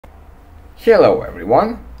Hello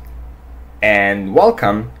everyone, and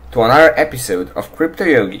welcome to another episode of Crypto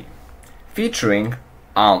Yogi, featuring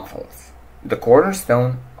Omphalos, the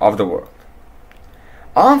cornerstone of the world.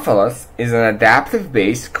 Omphalos is an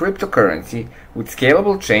adaptive-based cryptocurrency with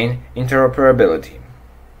scalable chain interoperability.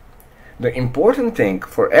 The important thing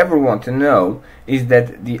for everyone to know is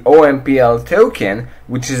that the OMPL token,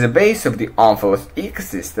 which is the base of the Omphalos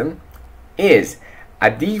ecosystem, is a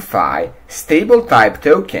DeFi stable type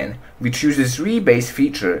token which uses rebase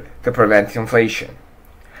feature to prevent inflation.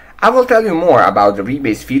 I will tell you more about the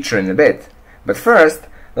rebase feature in a bit, but first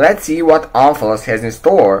let's see what Omphalos has in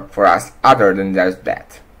store for us other than just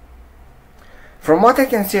that. From what I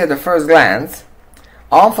can see at the first glance,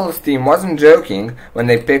 Omphalos team wasn't joking when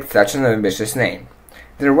they picked such an ambitious name.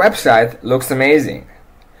 Their website looks amazing.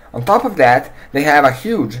 On top of that, they have a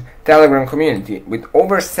huge Telegram community with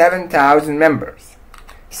over 7,000 members.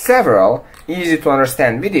 Several easy to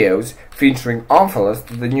understand videos featuring Omphalos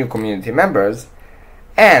to the new community members,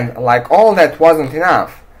 and like all that wasn't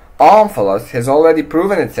enough, Omphalos has already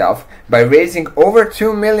proven itself by raising over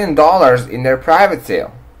 $2 million in their private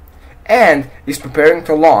sale, and is preparing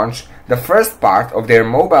to launch the first part of their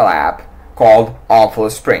mobile app called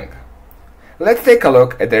Omphalos Spring. Let's take a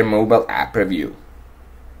look at their mobile app review.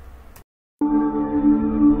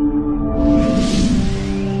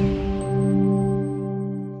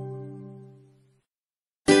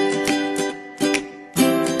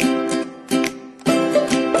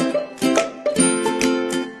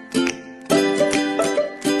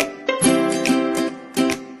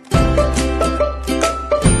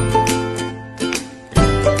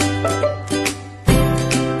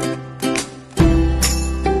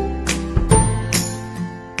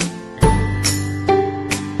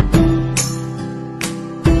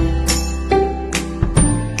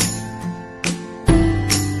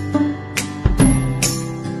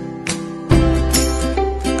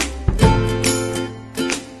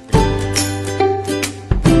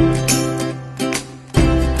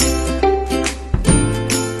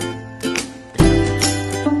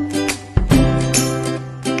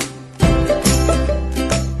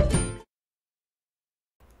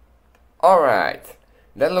 Alright,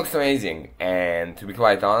 that looks amazing, and to be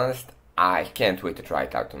quite honest, I can't wait to try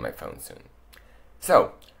it out on my phone soon.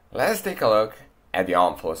 So, let's take a look at the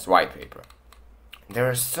Omphalos white paper. There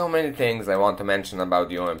are so many things I want to mention about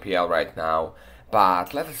the OMPL right now,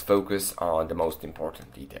 but let us focus on the most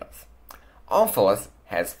important details. Omphalos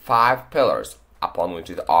has 5 pillars upon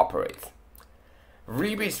which it operates.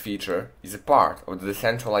 Rebase feature is a part of the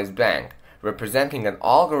Decentralized bank, representing an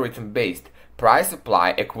algorithm-based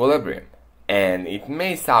price-supply equilibrium, and it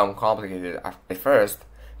may sound complicated at first,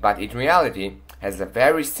 but in reality has a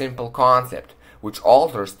very simple concept which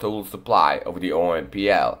alters total supply of the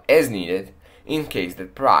OMPL as needed in case the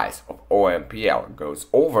price of OMPL goes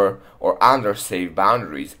over or under safe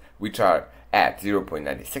boundaries, which are at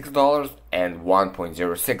 $0.96 and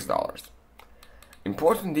 $1.06.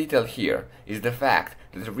 Important detail here is the fact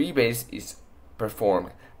that the rebase is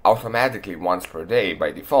performed automatically once per day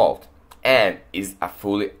by default, and is a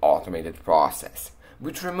fully automated process,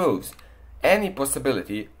 which removes any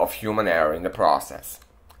possibility of human error in the process.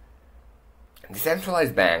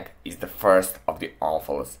 Decentralized bank is the first of the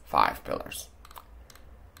Omphalos 5 pillars.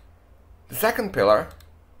 The second pillar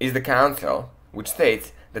is the council, which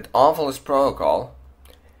states that Omphalos protocol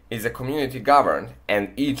is a community governed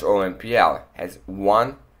and each OMPL has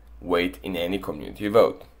one weight in any community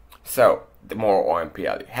vote. So, the more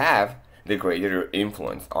OMPL you have, the greater your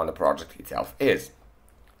influence on the project itself is.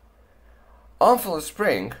 Omphalos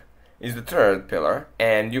Spring is the third pillar,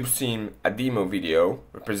 and you've seen a demo video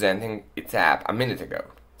representing its app a minute ago.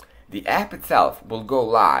 The app itself will go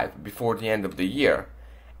live before the end of the year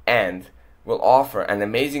and will offer an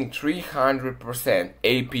amazing 300%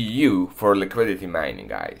 APU for liquidity mining,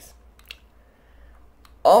 guys.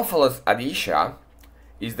 Omphalos Adisha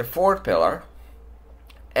is the fourth pillar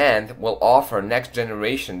and will offer next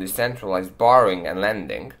generation decentralized borrowing and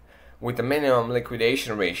lending with a minimum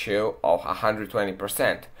liquidation ratio of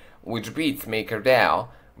 120%, which beats MakerDAO,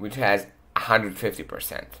 which has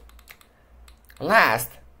 150%.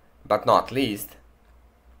 Last but not least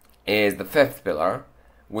is the fifth pillar,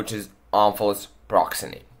 which is Omphalos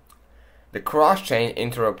Proxeny, the cross-chain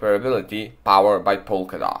interoperability powered by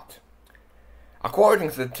Polkadot.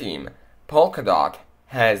 According to the team, Polkadot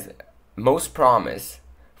has most promise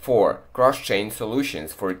for cross-chain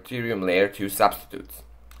solutions for Ethereum Layer 2 substitutes.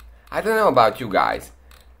 I don't know about you guys.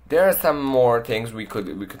 There are some more things we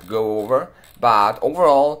could go over, but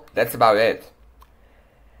overall that's about it.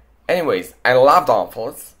 Anyways, I loved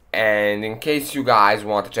Omphalos, and in case you guys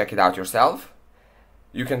want to check it out yourself,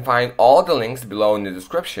 You can find all the links below in the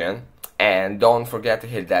description, and don't forget to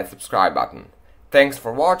hit that subscribe button. Thanks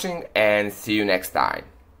for watching and see you next time.